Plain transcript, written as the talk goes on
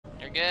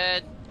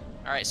good.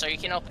 Alright, so you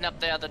can open up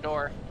the other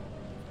door.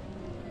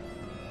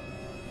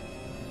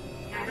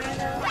 He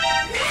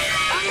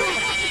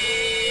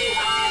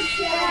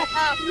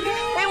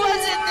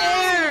wasn't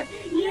there!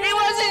 He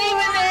wasn't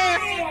even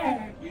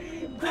there!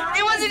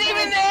 He wasn't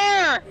even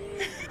there!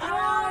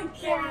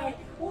 Okay,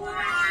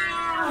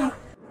 wow!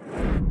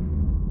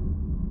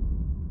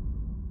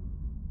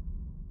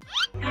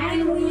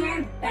 And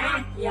we're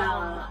back,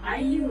 y'all. Are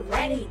you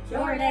ready,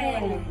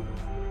 Jordan?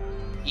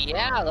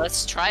 Yeah,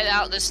 let's try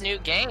out this new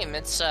game.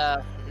 It's,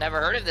 never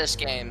heard of this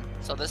game,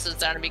 so this is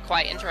going to be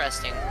quite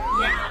interesting.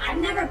 Yeah, I've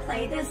never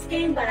played this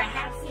game, but I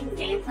have seen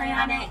gameplay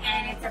on it,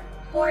 and it's a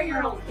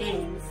 4-year-old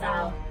game,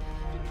 so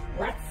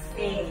let's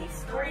see.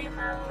 Story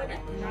mode,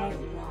 night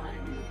 1.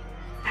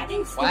 I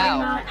think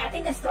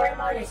the story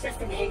mode is just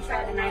an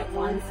intro to night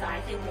 1, so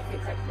I think we can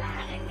click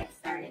that and get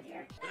started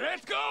here.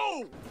 Let's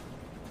go!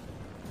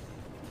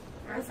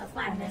 Where's the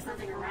flag? There's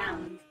nothing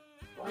around.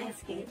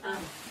 Landscape. Oh,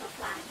 the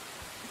flag.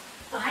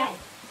 Oh, hey.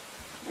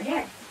 We're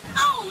here.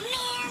 Oh,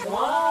 man!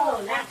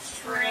 Whoa, that's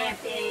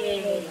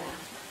trippy.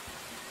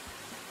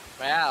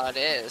 Wow, it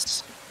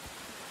is.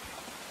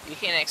 You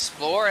can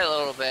explore a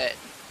little bit.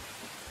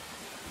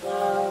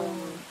 Whoa.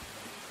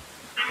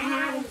 I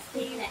haven't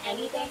seen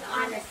anything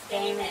on this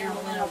game in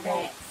a little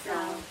bit, so...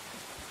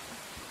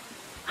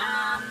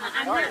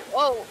 I'm not...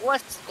 Whoa,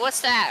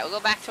 what's that? We'll go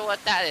back to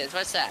what that is.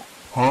 What's that?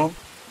 Huh?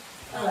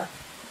 Ugh.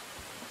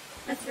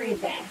 Let's read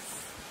this.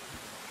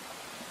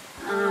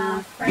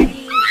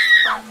 Freddy,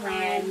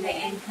 Funland,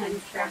 and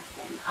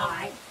Construction.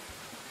 I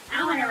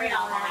don't want to read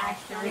all that,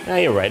 actually. Yeah,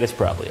 you're right. It's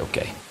probably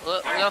okay.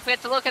 Look, don't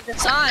forget to look at the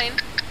sign.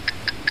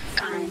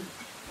 Sign.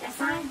 That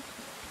sign?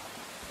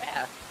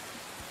 Yeah.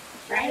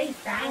 Freddy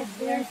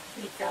Fazbear's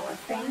Pizza, where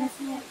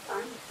fantasy and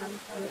fun come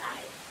to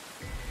life.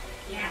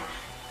 Yeah.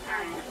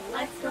 Alright,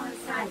 let's go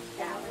inside,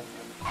 shall we?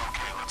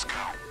 Okay, let's go.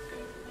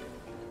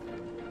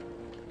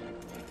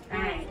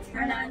 Alright,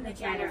 turn on the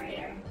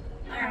generator.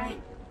 Alright.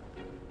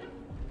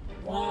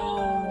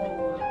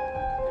 Whoa.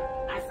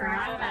 I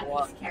forgot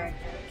about these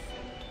characters.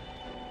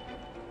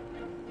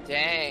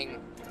 Dang.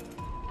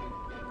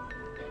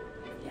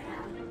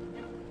 Yeah.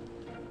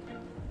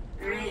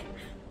 Alright.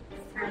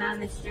 Turn on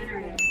this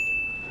generator.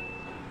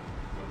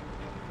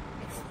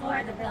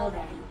 Explore the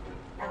building.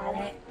 Got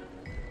it.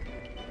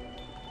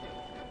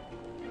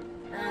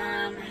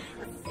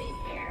 Let's see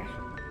here.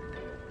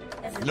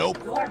 There's a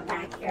door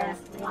back here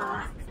that's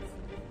locked.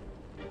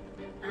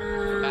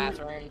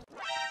 Bathroom.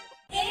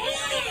 Ew!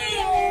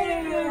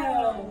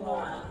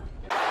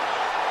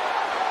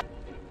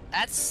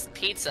 That's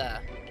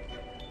pizza.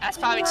 That's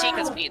probably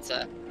Chica's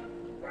pizza.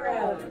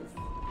 Gross.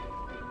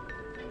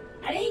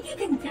 I think you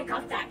can pick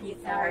up that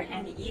pizza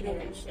and eat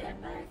it and shit,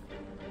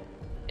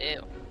 but...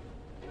 Ew.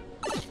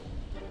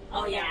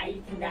 Oh yeah,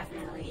 you can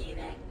definitely eat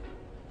it.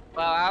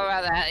 Well, I'd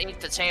rather eat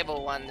the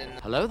table one than...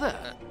 Hello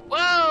there.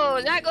 Whoa,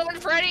 is that Golden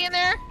Freddy in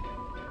there?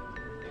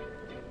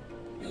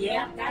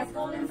 Yep, that's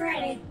Golden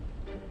Freddy.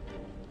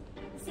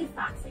 Let's see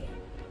Foxy.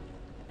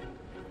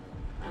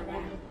 Oh,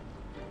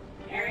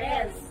 there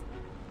it is.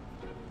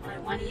 Only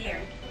 1 year.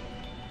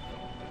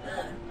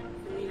 Ugh.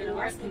 In even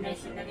worse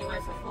condition than he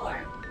was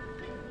before.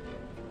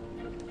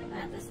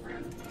 Not this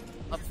room.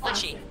 A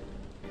Flitchy.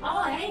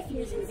 Oh, hey,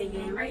 Fusion Z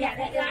Gamer. Yeah,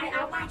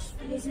 I watched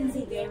Fusion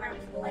Z Gamer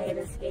play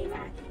this game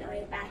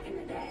actually back in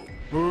the day.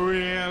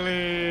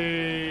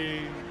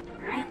 Really?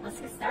 Alright, let's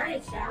get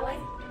started, shall we?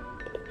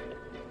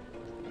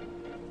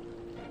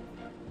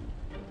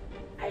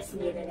 I just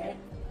needed it.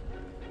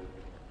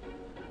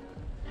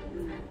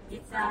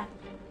 Pizza.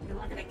 You can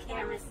look at the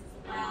cameras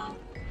as well.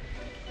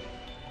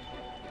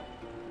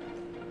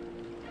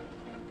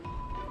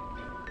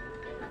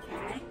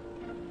 Okay.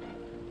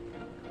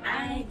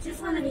 I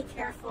just want to be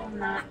careful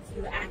not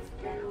to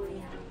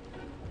accidentally...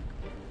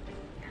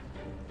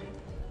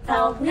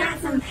 So, we got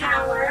some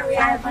power. We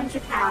got a bunch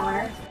of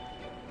power.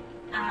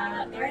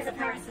 There is a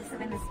power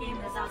system in this game.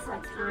 There's also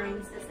a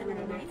time system and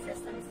a night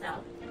system,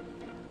 so...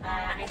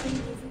 I think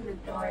using the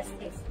doors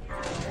takes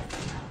power, so...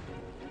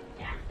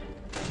 Yeah.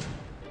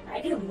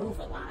 I do move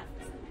a lot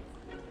for some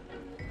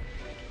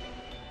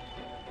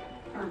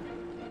reason.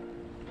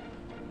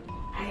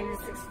 I can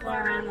just explore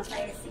around the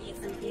place, eat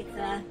some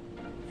pizza,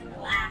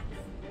 relax.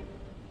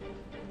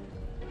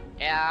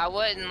 Yeah, I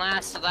wouldn't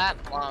last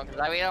that long,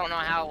 because we don't know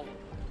how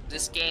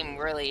this game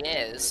really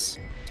is.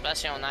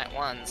 Especially on night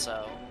 1,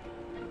 so...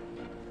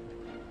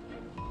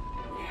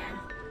 Yeah.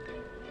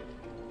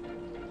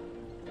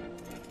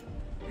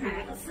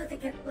 Alright, let's look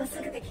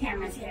at the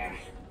cameras here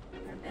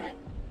for a bit.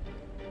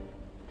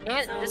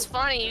 And So- it's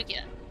funny, you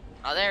can...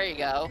 Oh, there you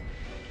go.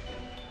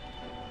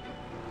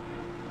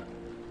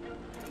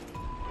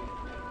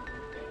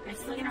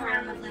 Just looking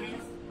around the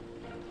place.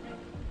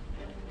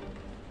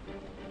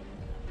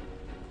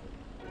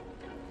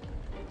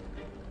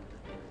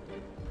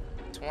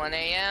 It's 1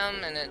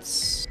 a.m. and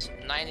it's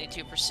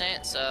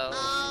 92%, so...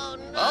 Oh,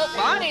 no. Oh,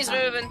 Bonnie's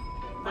moving!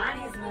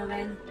 Bonnie's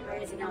moving. Where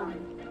is he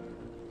going?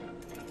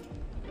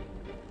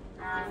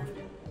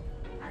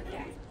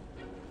 Okay.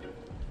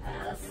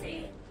 Let's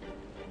see.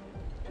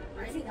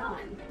 Where's Where's he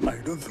going?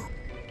 I don't know.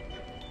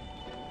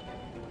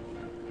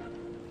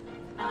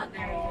 Oh,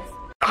 there he is.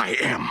 I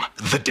am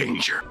the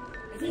danger.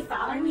 Is he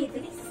following me?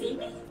 Did he see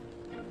me?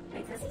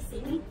 Wait, does he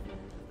see me?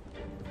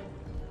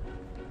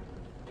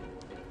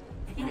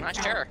 I'm not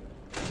sure.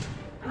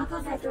 I'm gonna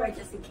close that door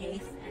just in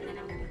case, and then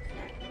I'm gonna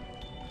connect.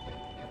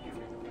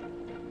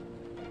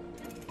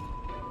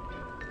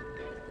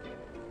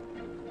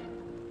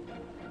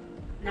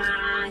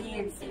 Nah, he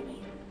didn't see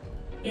me.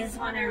 He's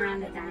wandering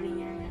around the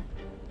dining area.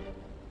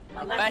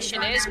 The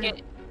question is,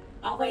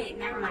 oh wait,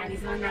 never mind.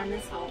 He's going down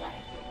this hallway.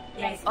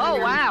 Yeah, he's oh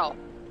wow,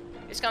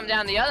 he's coming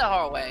down the other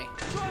hallway.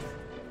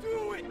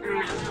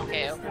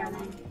 Okay.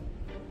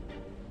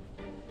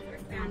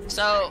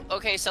 So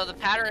okay, so the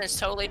pattern is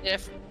totally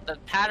different. The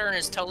pattern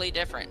is totally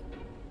different.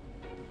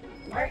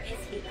 Where is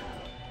he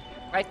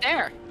though? Right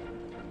there.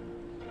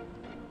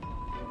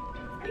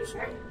 Are you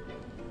sure?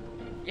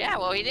 Yeah,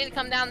 well, he didn't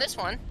come down this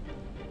one.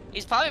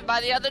 He's probably by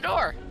the other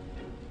door.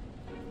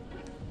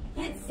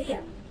 Can't see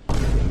him.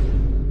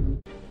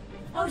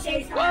 Oh shit,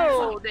 he's coming.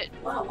 Whoa!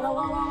 Whoa, whoa,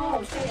 whoa, whoa,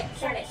 whoa! Shut it,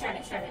 shut it, shut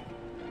it, shut it.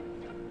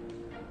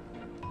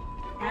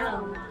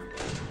 Hell no.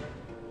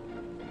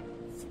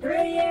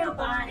 Screw you,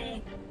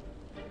 Bonnie.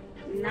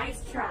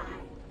 Nice try.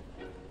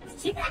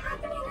 Is Chica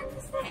activated on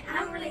this thing? I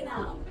don't really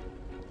know.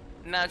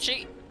 No,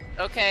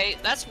 okay,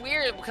 that's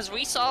weird because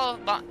we saw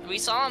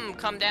him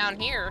come down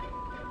here.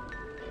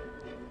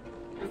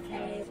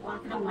 Okay, he's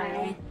walking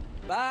away.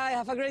 Bye,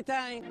 have a great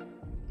time.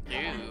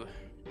 Ew.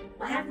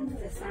 What happened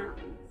to the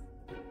sound?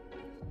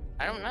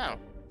 I don't know.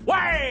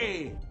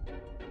 Way!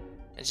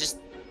 It just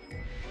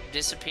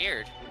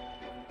disappeared.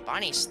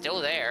 Bonnie's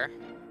still there.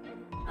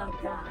 Oh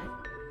god.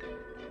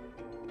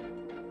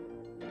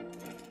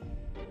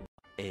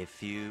 A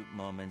few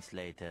moments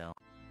later.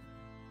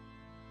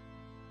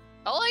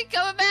 Oh, he's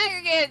coming back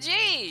again,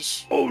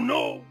 jeez! Oh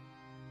no!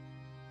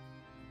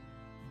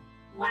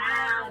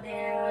 Wow,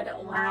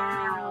 dude,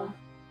 wow.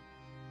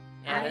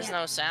 Yeah, there's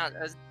no sound.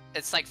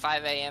 It's like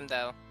 5 a.m.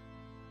 though.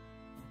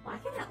 Why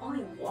can I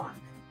only walk?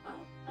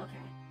 Oh, okay.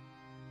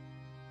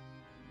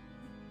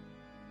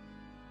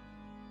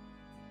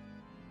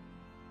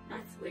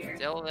 That's weird.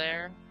 Still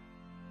there.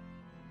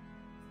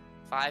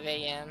 5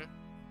 a.m.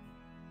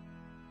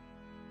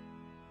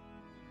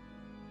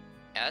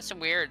 Yeah, that's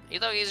weird.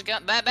 Though he's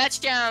gonna bet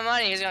you down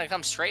money, he's gonna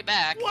come straight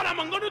back. What am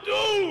I gonna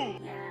do?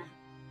 Yeah.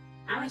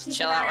 I'm gonna keep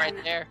Chill an out eye right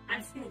on there.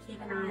 I'm just gonna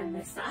keep an eye on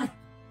this side.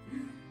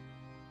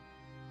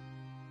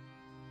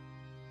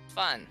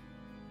 Fun.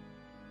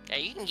 Yeah,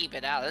 you can keep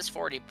it out. It's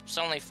 40. It's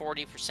only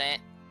 40%.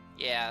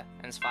 Yeah,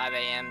 and it's 5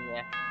 a.m.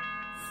 Yeah.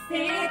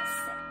 6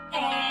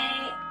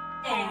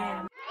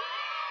 a.m.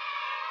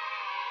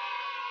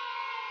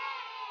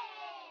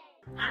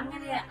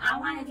 I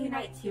want to do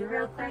night 2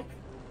 real quick.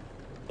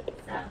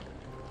 So.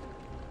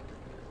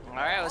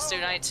 Alright, let's do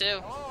night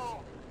 2.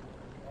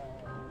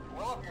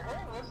 Well, if you're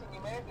hearing this and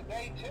you made it to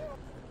day 2.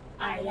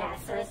 Alright, yeah,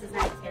 so this is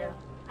night 2.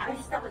 I was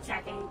just double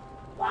checking.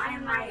 Why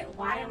am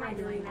I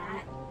doing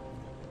that?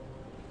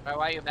 Alright,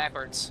 why are you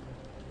backwards?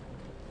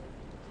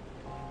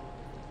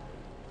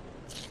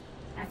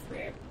 That's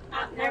weird.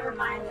 Oh, never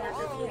mind.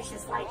 The view's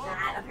just like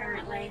that,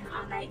 apparently,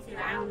 on night 2.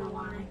 I don't know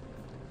why.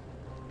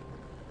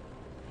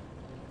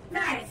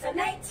 Alright, so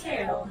night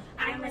 2.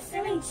 I'm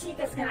assuming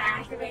Chica's gonna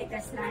activate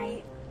this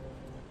night.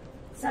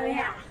 So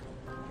yeah.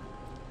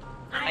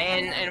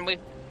 And we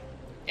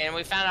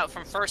found out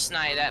from first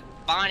night that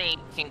Bonnie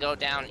can go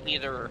down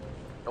either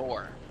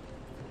door.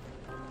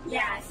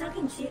 Yeah, so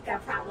can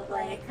Chica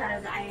probably,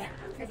 because I'm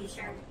pretty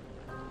sure.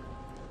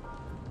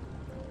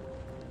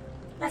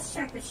 Let's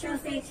check the show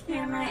stage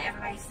camera.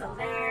 Everybody's still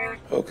there.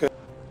 Okay.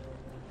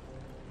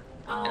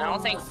 Oh. And I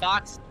don't think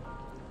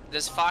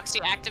does Foxy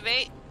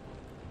activate?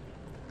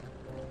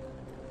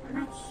 I'm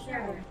not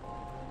sure.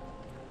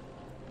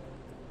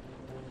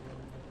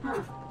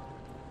 Huh.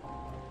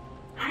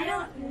 I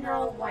don't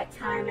know what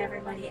time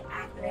everybody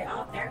activated.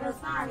 Oh, there goes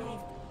Bonnie.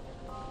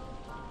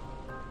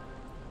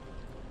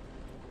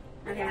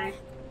 Okay.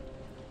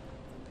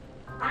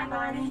 Hi,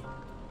 Bonnie.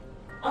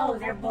 Oh,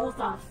 they're both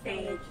off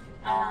stage.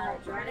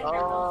 Jordan, they're both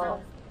off.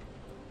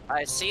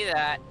 I see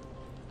that.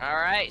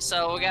 Alright,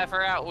 so we gotta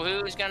figure out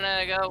who's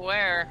gonna go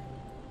where.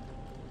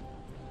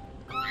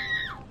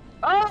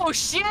 Oh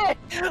shit!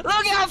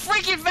 Look how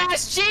freaking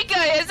fast Chica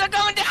is! They're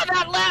going down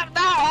that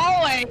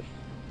hallway!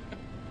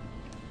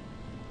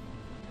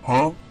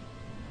 Huh?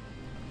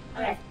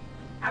 Okay.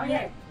 How are we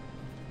doing?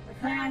 We're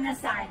clear on this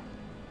side.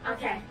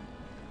 Okay.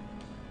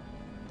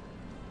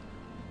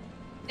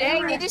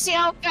 Dang, did you see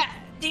how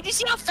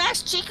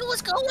fast Chica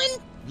was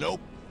going? Nope.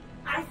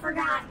 I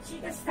forgot.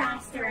 Chica's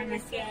faster in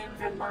this game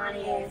than Bonnie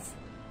is.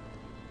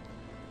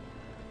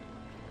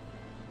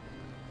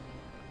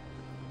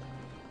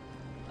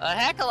 A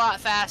heck of a lot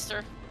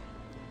faster.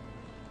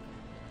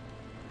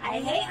 I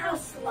hate how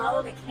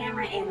slow the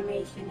camera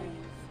animation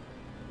is.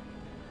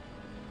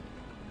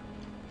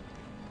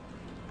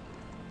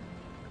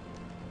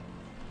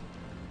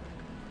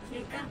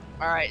 Chica?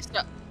 Alright,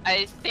 so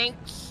I think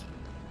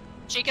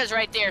Chica's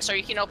right there, so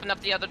you can open up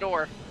the other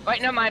door.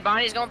 Wait, never mind,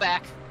 Bonnie's going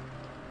back.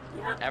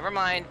 Yep. Never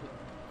mind.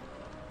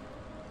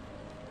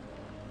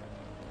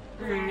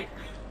 Alright.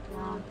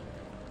 Well,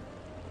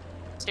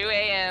 2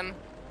 a.m.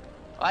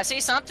 Well, I see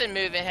something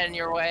moving heading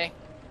your way.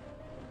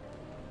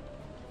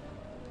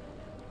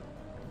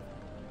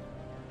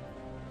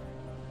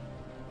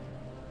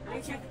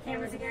 let me check the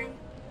cameras again.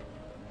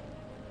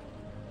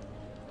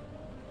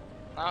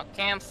 Oh,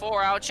 cam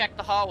 4, I'll check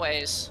the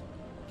hallways.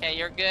 Okay,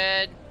 you're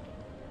good.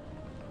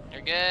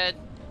 You're good.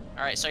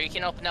 Alright, so you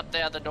can open up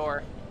the other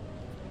door.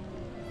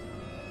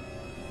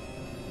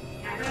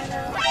 I don't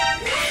know.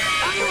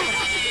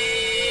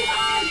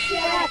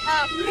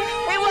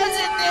 He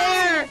wasn't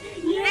there!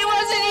 He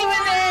wasn't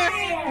even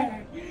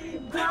there!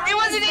 He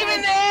wasn't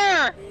even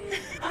there!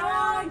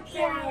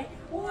 Okay.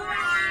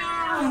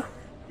 Wow.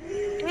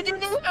 It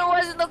didn't even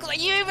wasn't look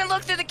like you even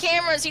looked at the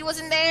cameras. He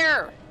wasn't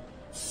there.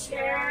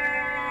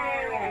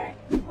 Sure.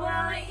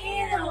 Well,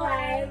 either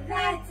way,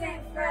 that's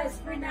it for us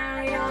for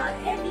now, y'all.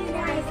 If you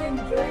guys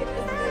enjoyed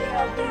this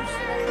video, be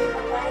sure to leave a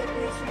like, be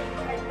sure to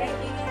try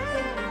making it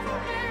through the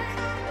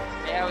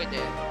time. Yeah, we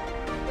did.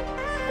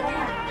 So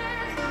yeah,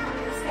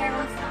 stay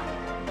on top.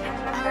 And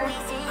remember,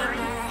 I'm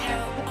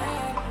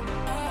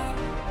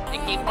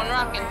And keep on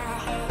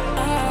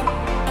rocking.